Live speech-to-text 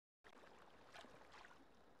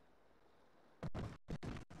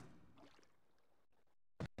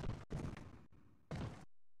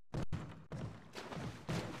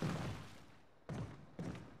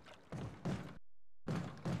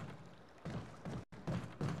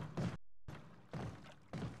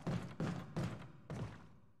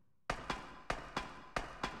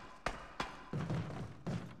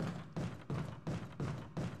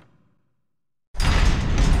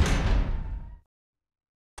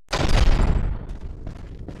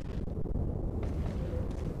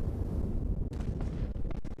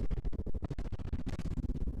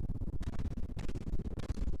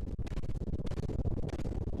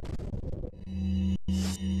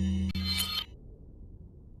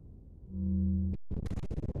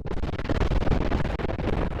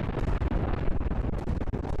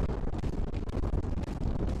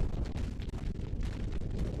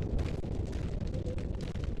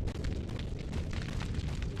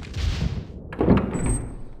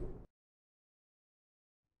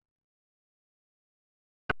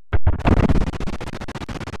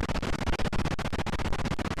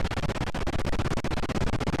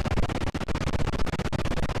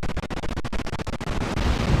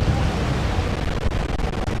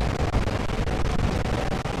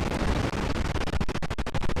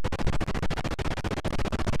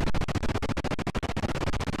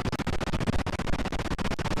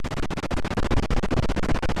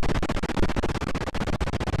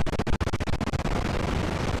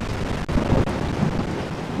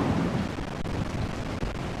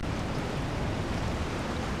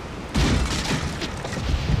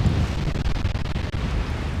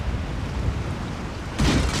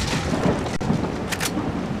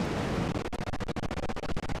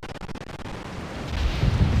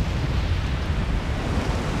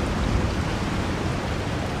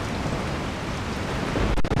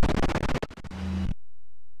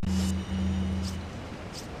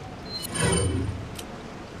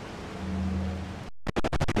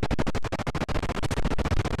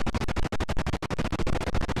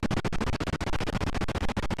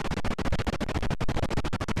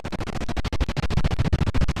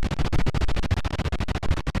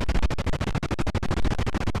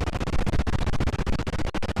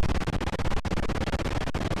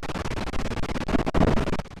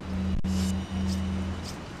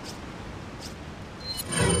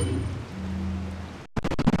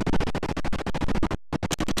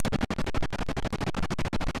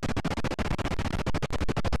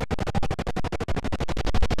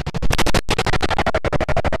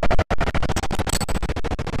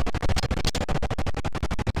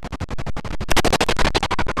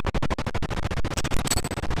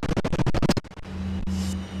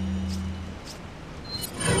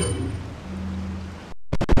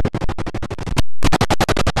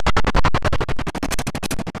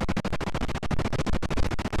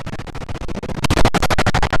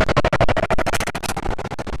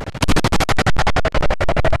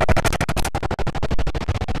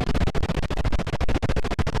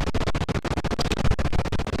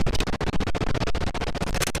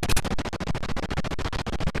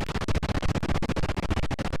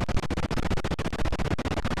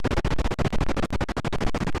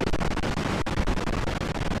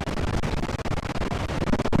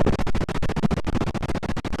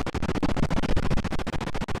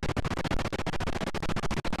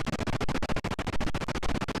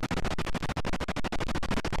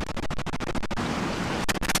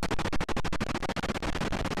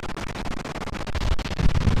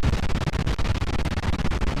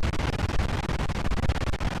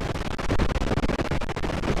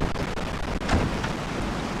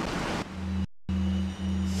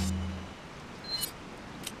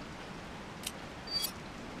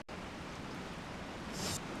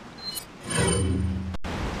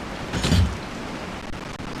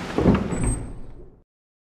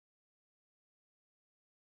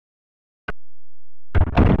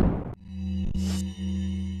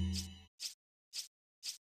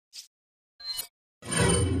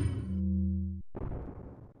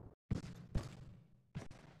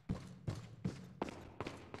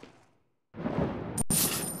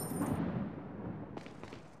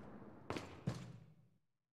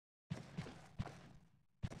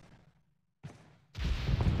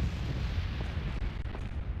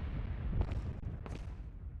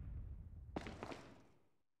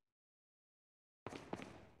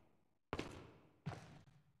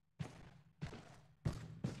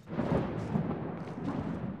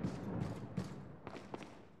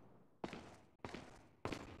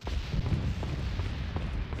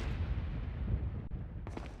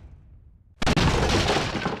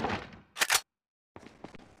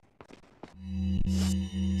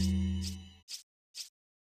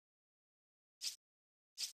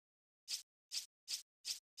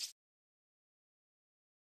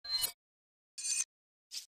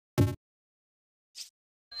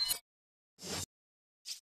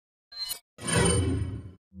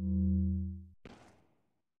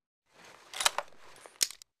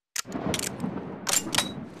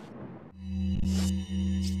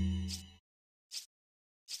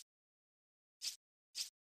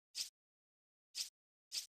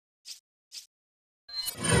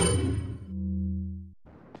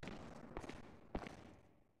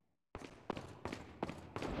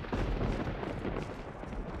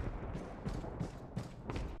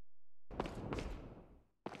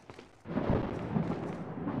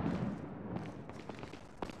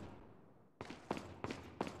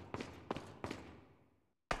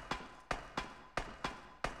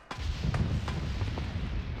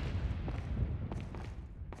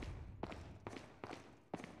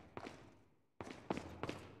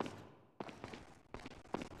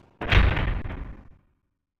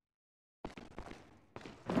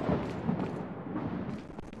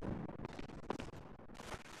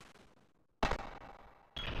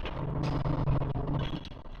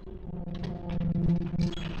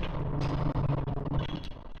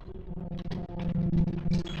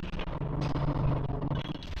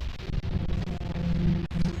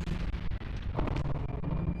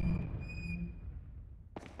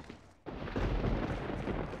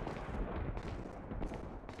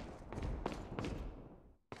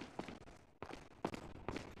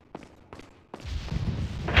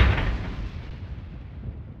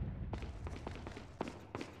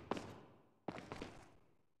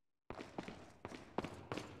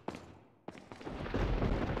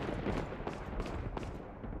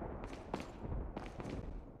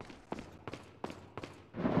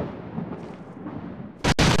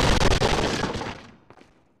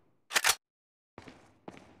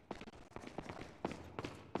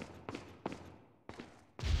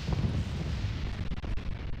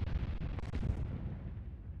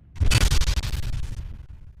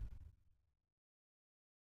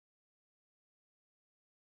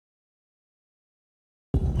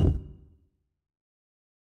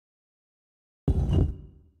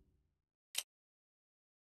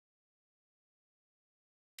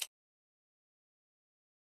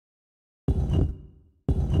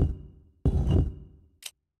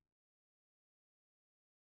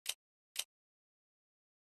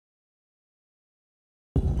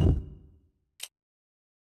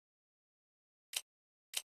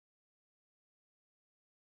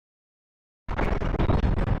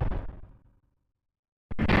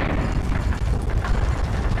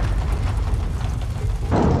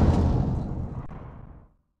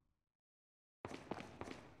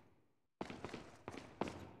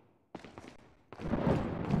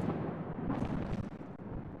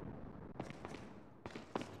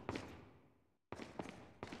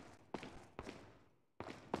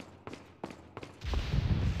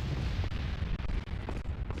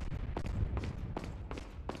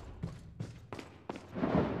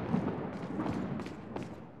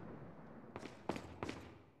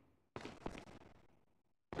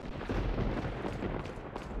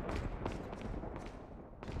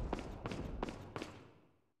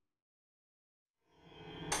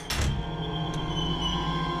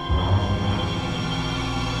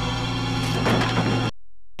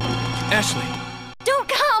Ashley! Don't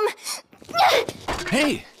come!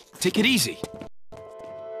 Hey! Take it easy.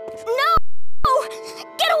 No!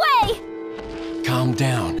 Get away! Calm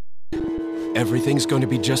down. Everything's going to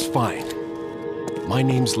be just fine. My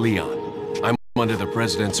name's Leon. I'm under the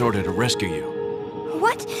President's order to rescue you.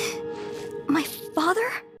 What? My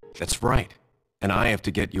father? That's right. And I have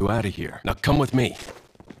to get you out of here. Now come with me.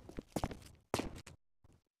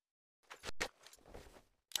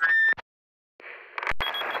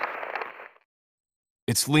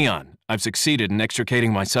 It's Leon. I've succeeded in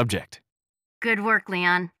extricating my subject. Good work,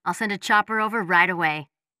 Leon. I'll send a chopper over right away.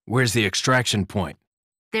 Where's the extraction point?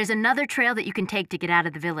 There's another trail that you can take to get out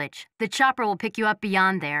of the village. The chopper will pick you up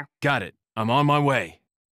beyond there. Got it. I'm on my way.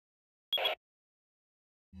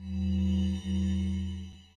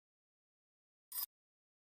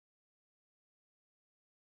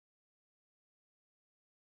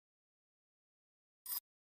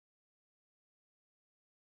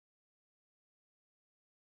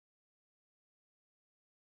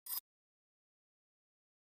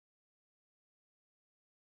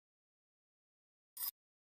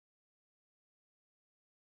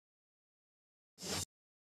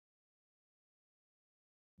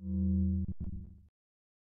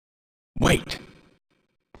 Wait!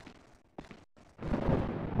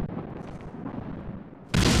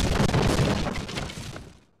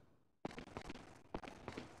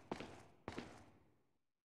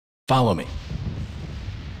 Follow me.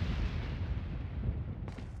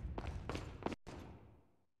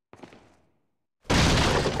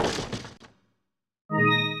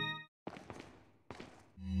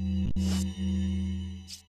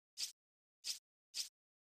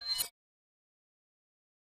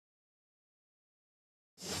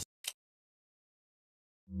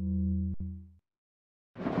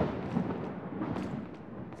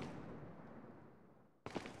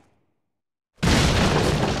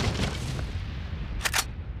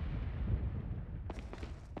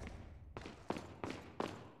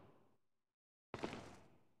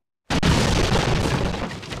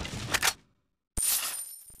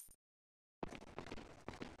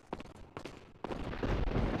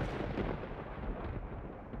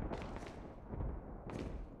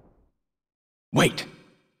 Wait!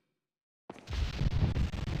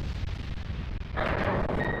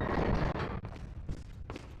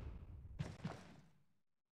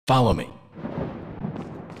 Follow me.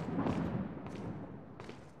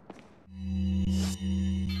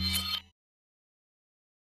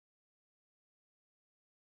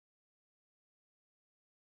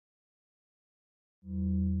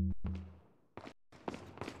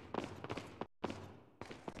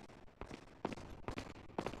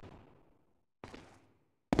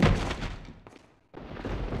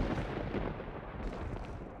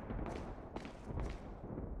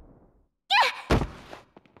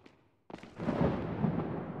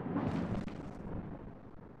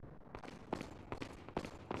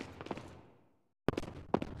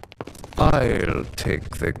 I'll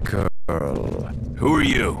take the girl. Who are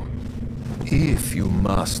you? If you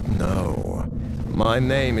must know, my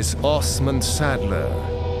name is Osmond Sadler,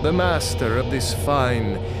 the master of this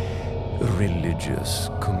fine religious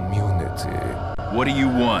community. What do you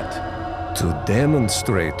want? To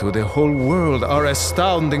demonstrate to the whole world our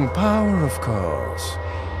astounding power, of course.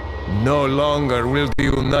 No longer will the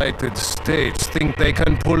United States think they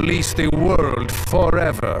can police the world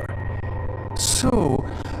forever. So,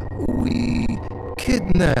 we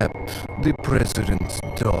kidnapped the president's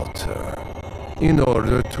daughter in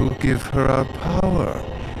order to give her our power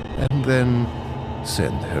and then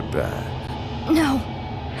send her back. No.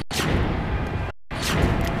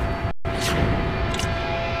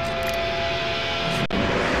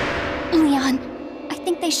 Leon, I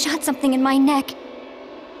think they shot something in my neck.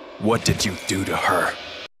 What did you do to her?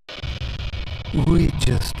 We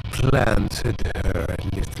just planted her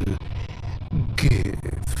a little gift.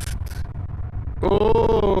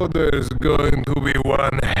 Oh, there's going to be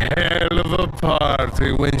one hell of a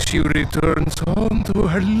party when she returns home to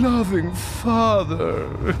her loving father.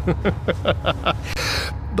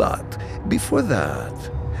 But before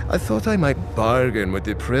that, I thought I might bargain with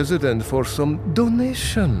the president for some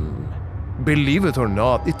donation. Believe it or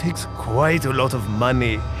not, it takes quite a lot of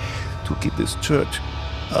money to keep this church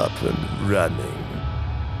up and running.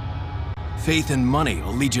 Faith and money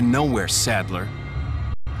will lead you nowhere, Sadler.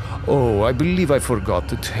 Oh, I believe I forgot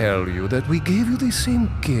to tell you that we gave you the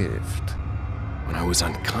same gift. When I was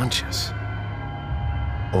unconscious.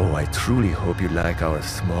 Oh, I truly hope you like our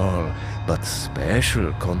small but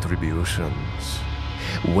special contributions.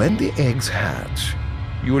 When the eggs hatch,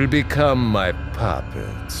 you will become my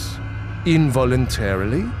puppets.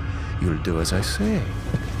 Involuntarily, you'll do as I say.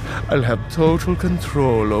 I'll have total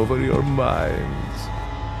control over your minds.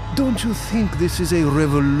 Don't you think this is a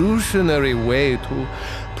revolutionary way to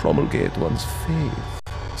promulgate one's faith?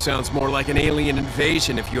 Sounds more like an alien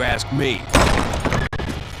invasion if you ask me.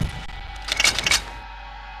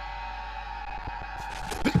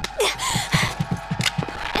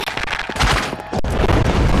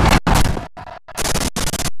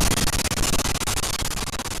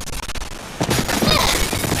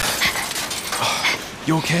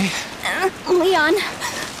 You okay? Leon,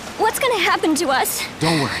 what's gonna happen to us?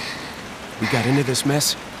 Don't worry. We got into this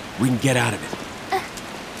mess. We can get out of it.